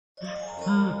Oh,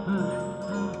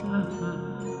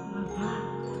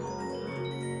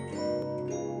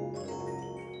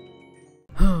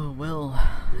 well,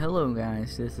 hello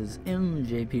guys, this is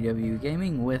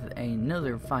MJPWGaming with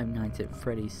another Five Nights at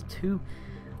Freddy's 2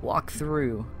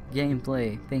 walkthrough,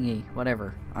 gameplay, thingy,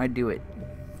 whatever. I do it,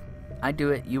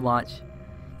 you watch,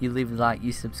 you leave a like,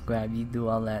 you subscribe, you do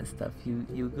all that stuff, you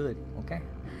good, okay?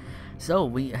 So,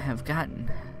 we have gotten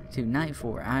to night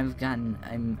 4. I've gotten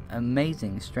an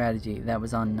amazing strategy that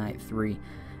was on night 3,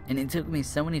 and it took me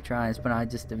so many tries, but I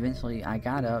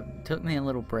got up, took me a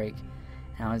little break,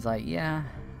 and I was like, yeah,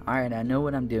 alright, I know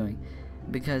what I'm doing.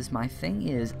 Because my thing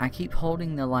is, I keep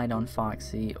holding the light on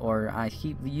Foxy, or I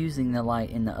keep using the light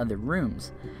in the other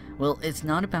rooms. Well, it's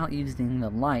not about using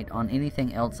the light on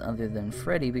anything else other than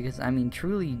Freddy, because, I mean,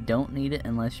 truly you don't need it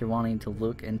unless you're wanting to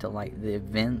look into, like, the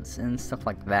events and stuff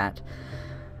like that.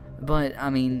 But, I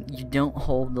mean, you don't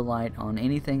hold the light on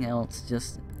anything else,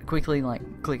 just quickly, like,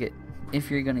 click it,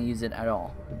 if you're going to use it at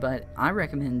all. But I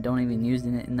recommend don't even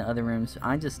using it in the other rooms.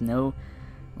 I just know,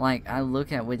 like, I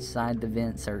look at which side the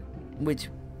vents are,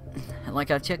 like,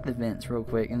 I check the vents real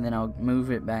quick, and then I'll move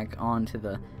it back onto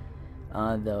the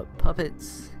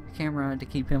puppet's camera to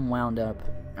keep him wound up.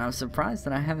 And I'm surprised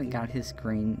that I haven't got his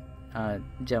screen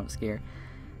jump scare.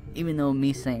 Even though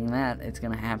me saying that, it's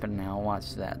gonna happen now,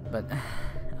 watch that. But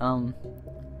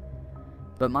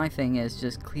my thing is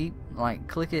just click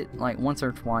it like once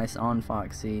or twice on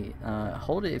Foxy.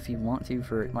 Hold it if you want to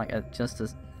for like just a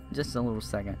little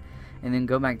second, and then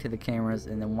go back to the cameras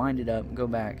and then wind it up, go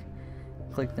back,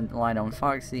 click the light on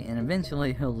Foxy, and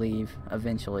eventually he'll leave,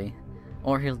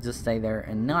 or he'll just stay there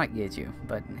and not get you.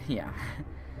 But yeah.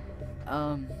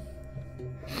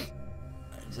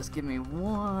 Just give me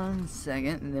 1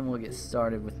 second and then we'll get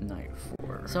started with night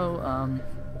 4. So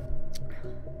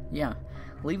yeah,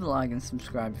 leave a like and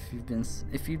subscribe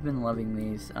if you've been loving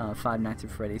these Five Nights at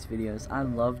Freddy's videos. I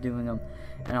love doing them,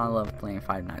 and I love playing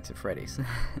Five Nights at Freddy's.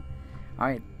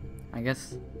 Alright, I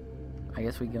guess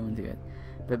we go into it.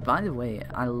 But by the way,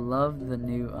 I love the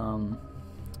new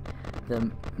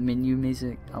the menu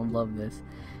music. I love this.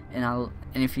 And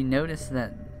if you notice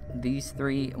that these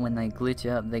three, when they glitch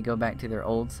up, they go back to their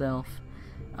old self.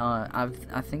 I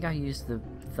think I used the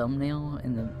thumbnail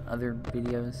in the other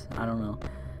videos. I don't know.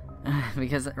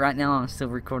 Because right now I'm still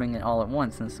recording it all at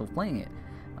once and still playing it.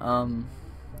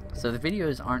 So the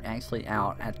videos aren't actually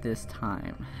out at this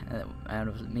time, out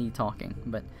of me talking,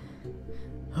 but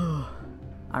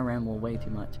I ramble way too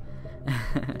much.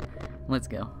 Let's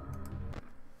go.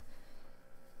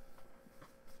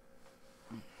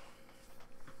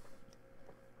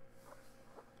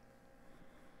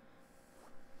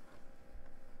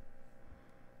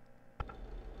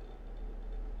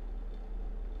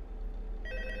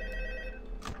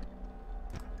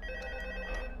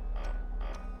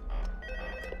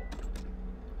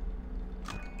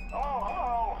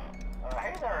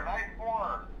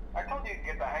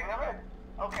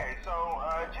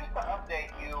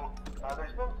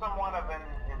 There's been somewhat of an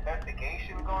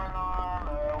investigation going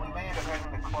on. We may end up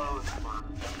having to close for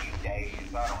a few days.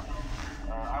 I don't know.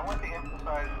 I want to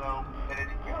emphasize, though, that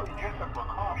it's really just a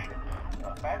precaution.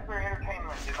 Fazbear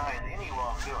Entertainment denies any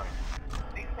wrongdoing.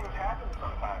 These things happen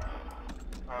sometimes.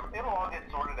 It'll all get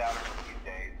sorted out in a few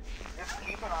days. Just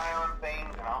keep an eye on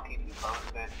things, and I'll keep you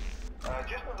posted.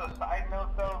 Just as a side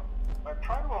note, though,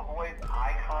 try to avoid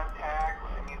eye contact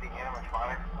with any of the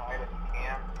animatronics side if you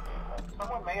can.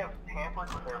 Someone may have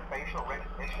tampered with their facial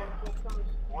recognition systems.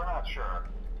 We're not sure.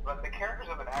 But the characters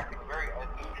have been acting very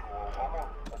unusual,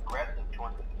 almost aggressive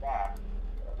towards the staff.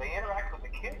 They interact with the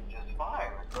kids just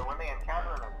fine, but when they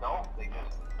encounter an adult, they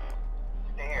just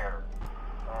stare.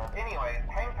 Anyway,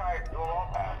 hang tight, it'll all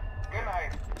pass. Good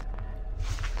night.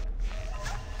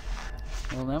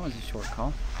 Well, that was a short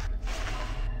call.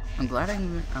 I'm glad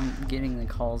I'm getting the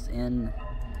calls in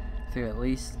through at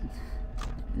least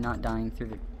not dying through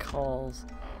the calls,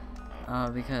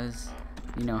 because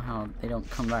you know how they don't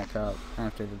come back up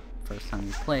after the first time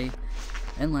you play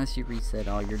unless you reset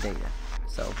all your data.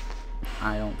 So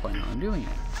I don't plan on doing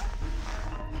that.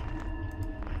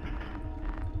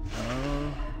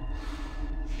 Oh,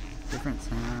 different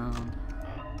sound.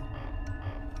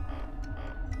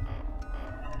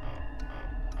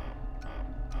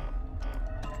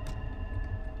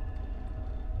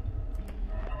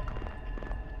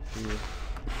 Yeah.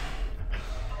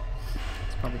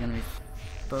 Probably gonna be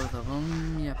both of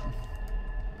them. Yep.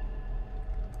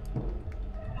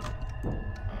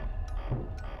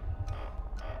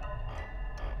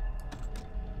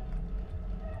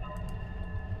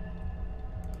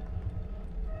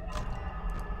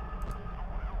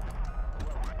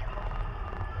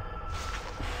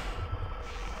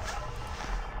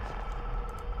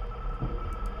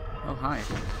 hi.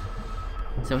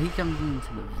 So he comes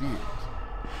into the vent.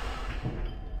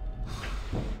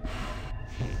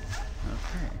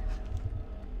 Okay.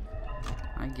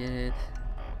 I get it.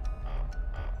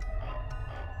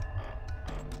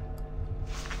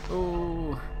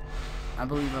 Oh, I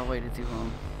believe I waited too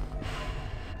long.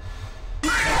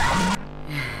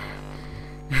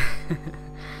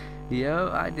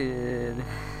 Yo, I did.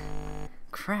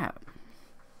 Crap.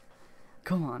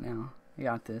 Come on now. I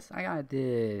got this. I got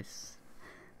this.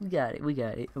 We got it. We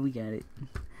got it. We got it.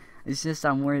 It's just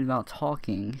I'm worried about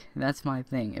talking. That's my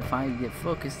thing. If I get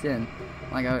focused in,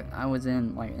 like I was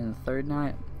in, like in the third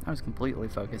night, I was completely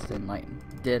focused in, like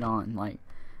dead on, like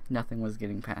nothing was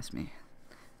getting past me.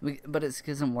 But it's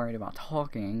because I'm worried about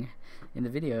talking in the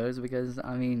videos, because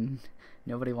I mean,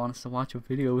 nobody wants to watch a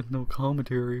video with no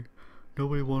commentary.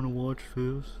 Nobody want to watch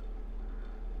this.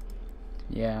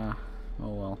 Yeah.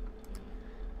 Oh well.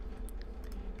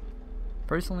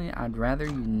 Personally, I'd rather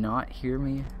you not hear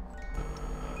me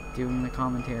doing the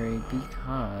commentary,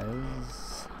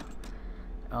 because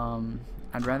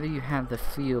I'd rather you have the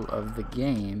feel of the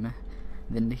game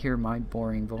than to hear my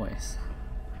boring voice.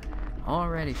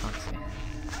 Alrighty, Foxy.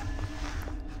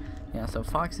 Yeah, so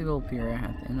Foxy will appear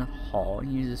at the end of the hall.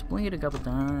 You just blink it a couple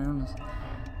times.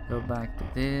 Go back to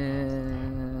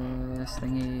this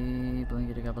thingy. Blink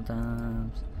it a couple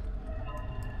times.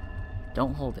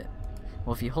 Don't hold it.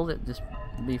 Well, if you hold it, just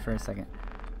be for a second.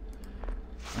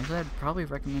 Actually, I'd probably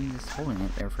recommend just holding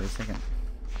it there for a second.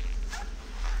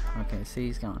 Okay, see,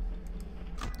 he's gone.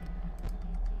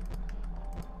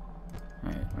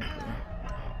 Alright, we're clear.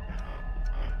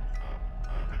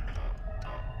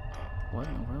 What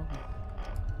in the world?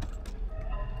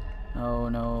 Oh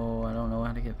no, I don't know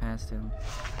how to get past him.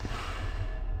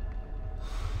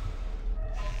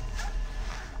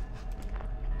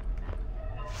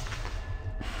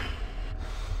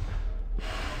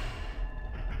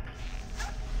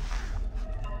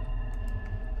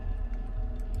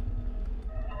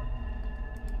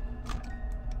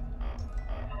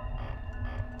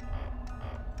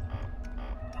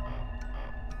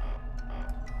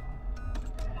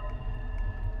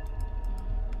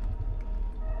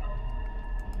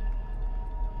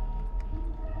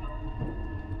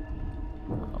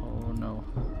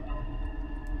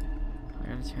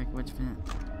 Check which vent.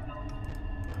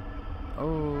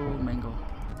 Oh, mango.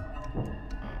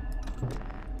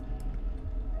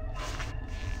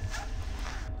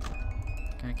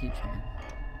 Gotta keep checking.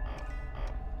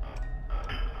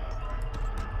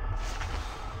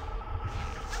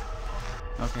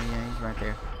 Okay, yeah, he's right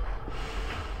there.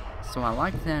 So I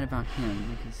like that about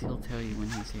him, because he'll tell you when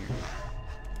he's here.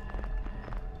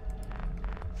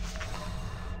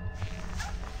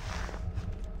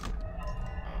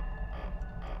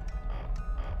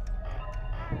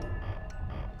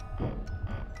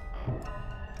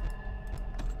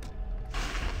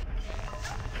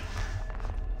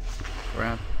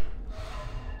 Crap.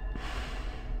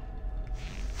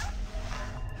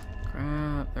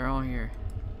 Crap, they're all here.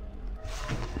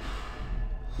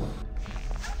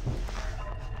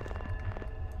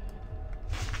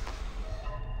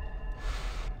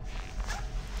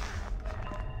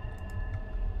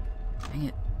 Dang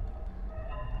it.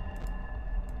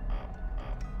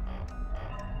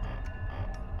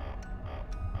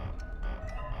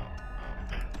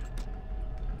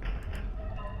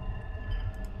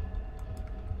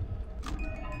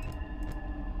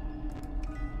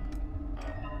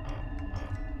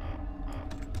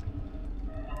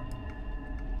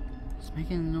 It's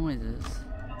making noises.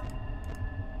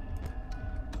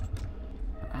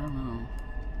 I don't know.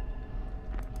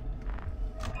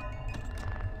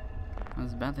 I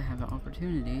was about to have an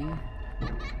opportunity.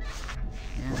 Yeah.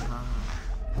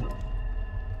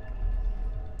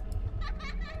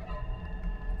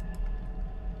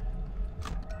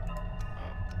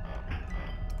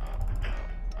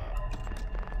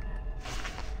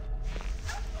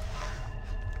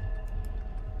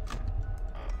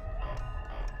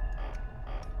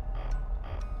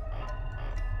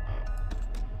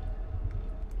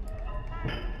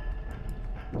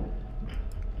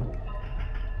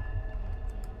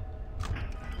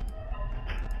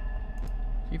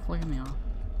 Keep flicking me off.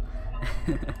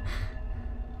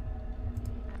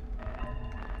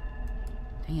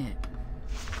 Dang it.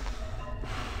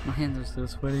 My hands are still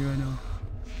sweaty right now.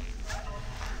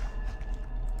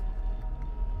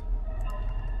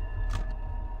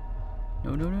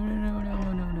 No, no, no, no, no, no,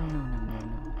 no, no, no, no, no, no,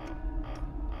 no.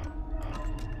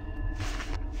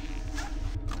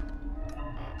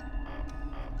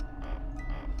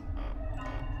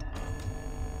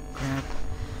 Crap.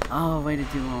 Oh, waited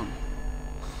too long.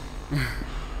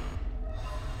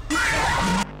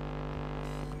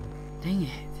 Dang it.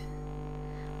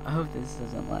 I hope this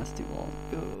doesn't last too long.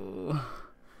 Ugh.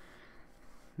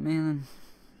 Man.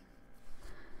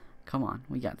 Come on,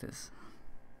 we got this.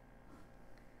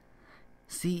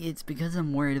 See, it's because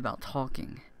I'm worried about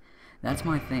talking. That's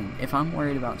my thing. If I'm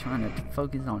worried about trying to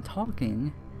focus on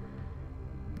talking,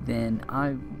 then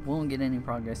I won't get any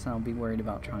progress and I'll be worried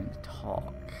about trying to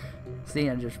talk. See,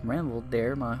 I just rambled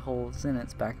there, my whole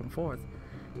sentence back and forth.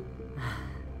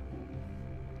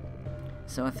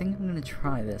 So I think I'm going to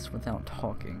try this without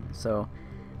talking. So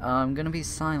I'm going to be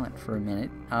silent for a minute.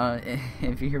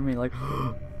 If you hear me like,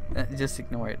 just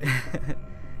ignore it.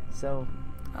 So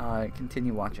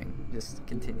continue watching. Just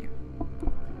continue.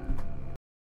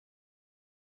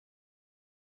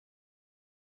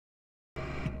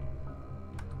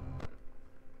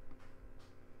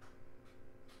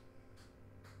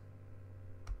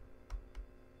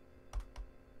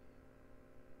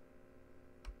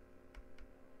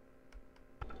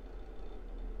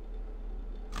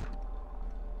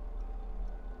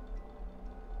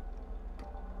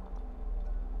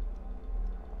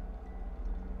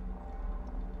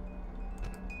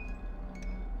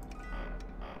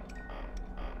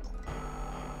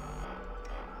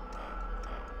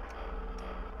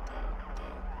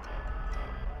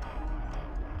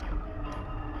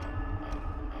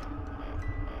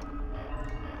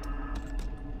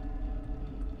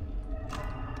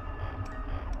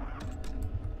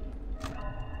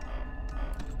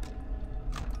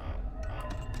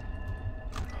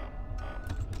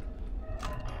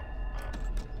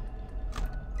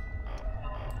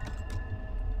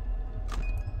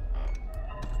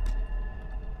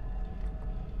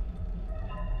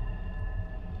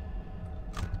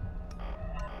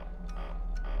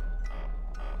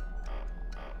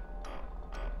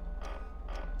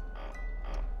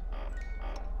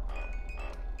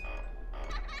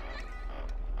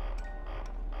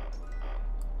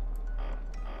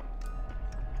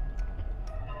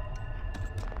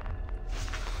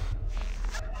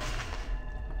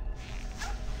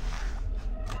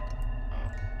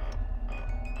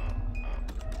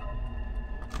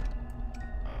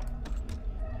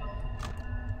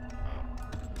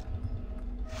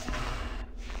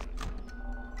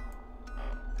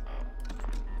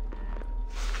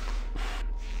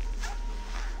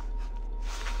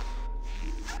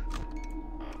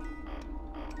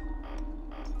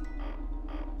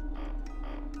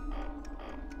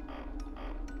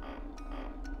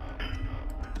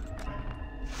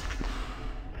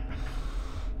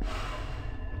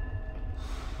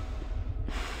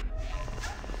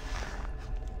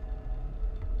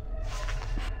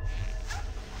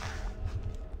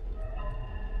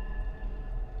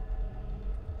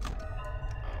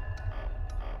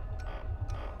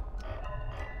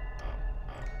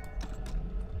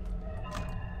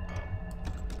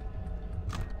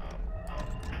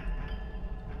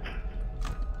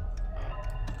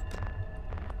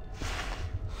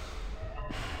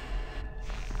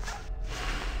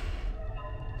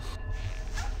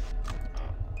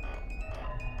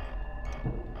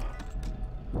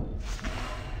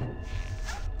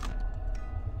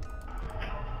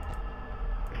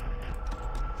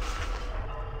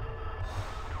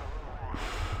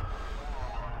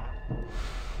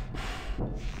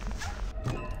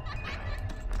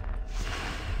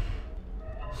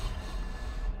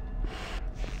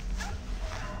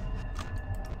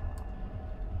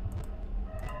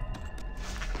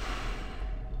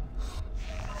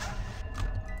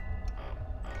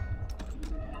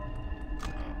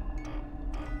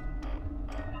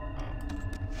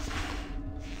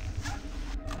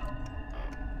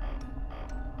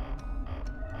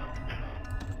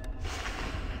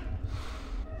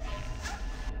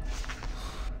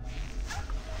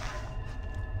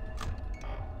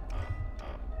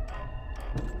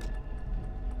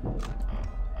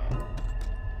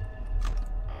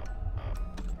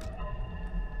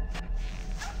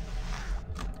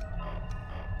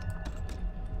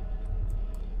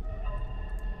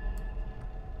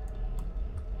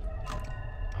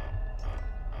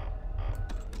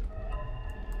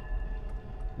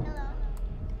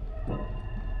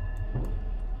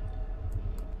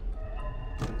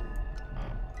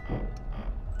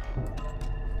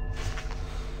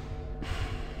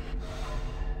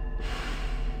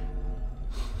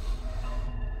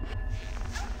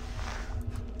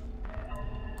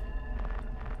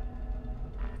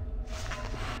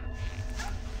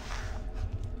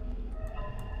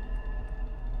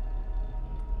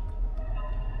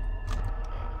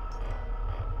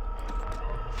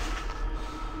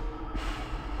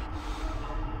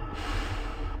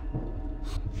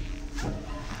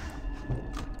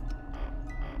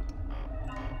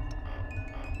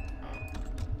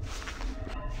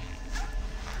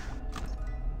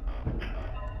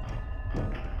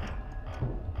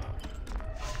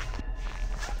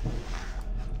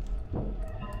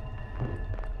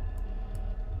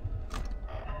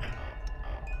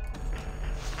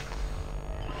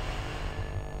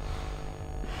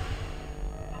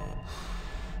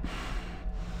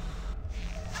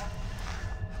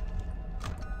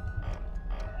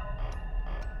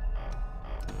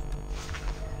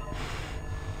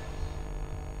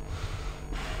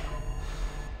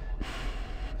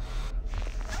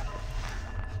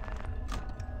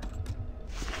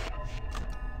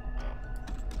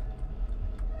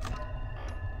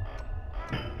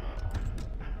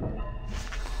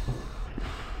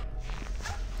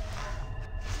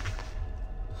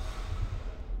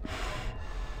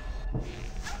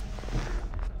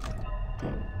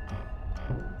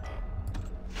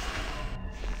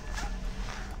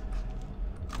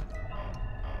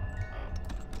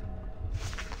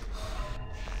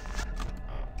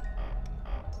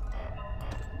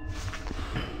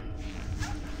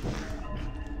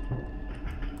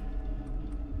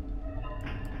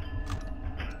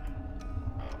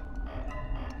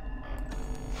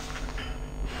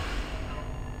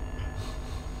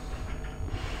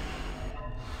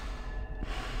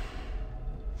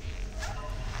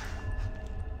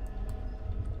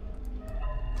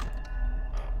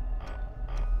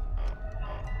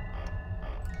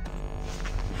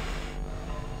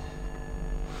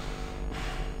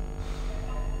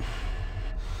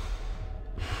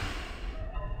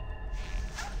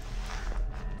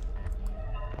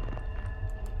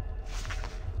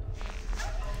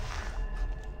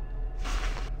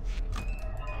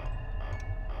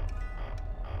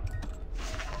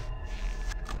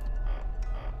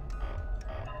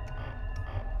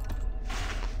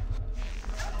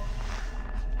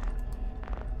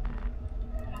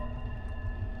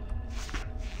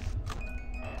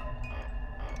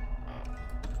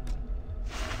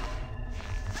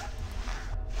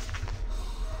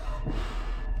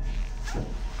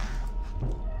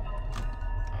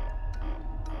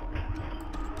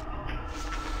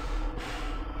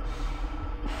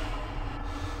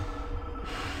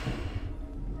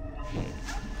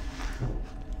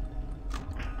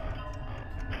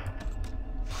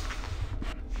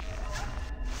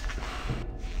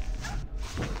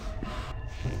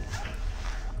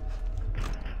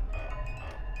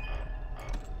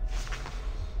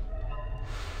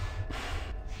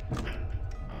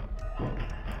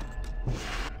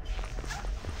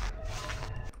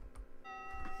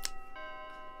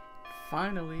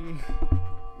 Finally.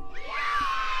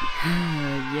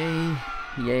 Yay,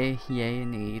 yay, yay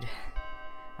indeed.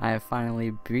 I have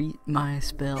finally beat my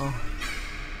spell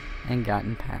and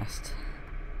gotten past.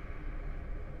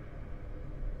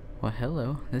 Well,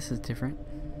 hello, this is different.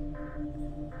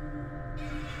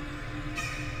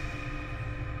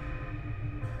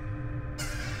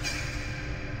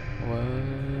 What?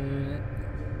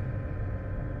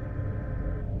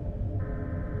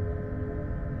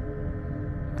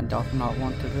 I doth not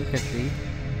want to look at thee.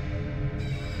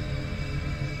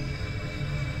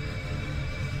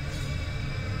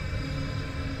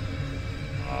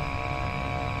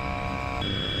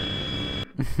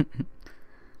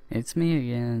 It's me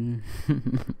again.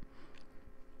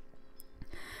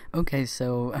 Okay,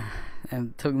 so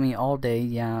it took me all day.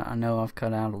 Yeah, I know I've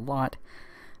cut out a lot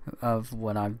of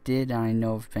what I've did. I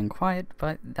know I've been quiet,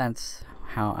 but that's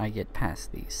how I get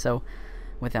past these. So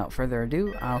without further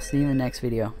ado, I'll see you in the next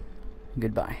video.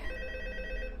 Goodbye.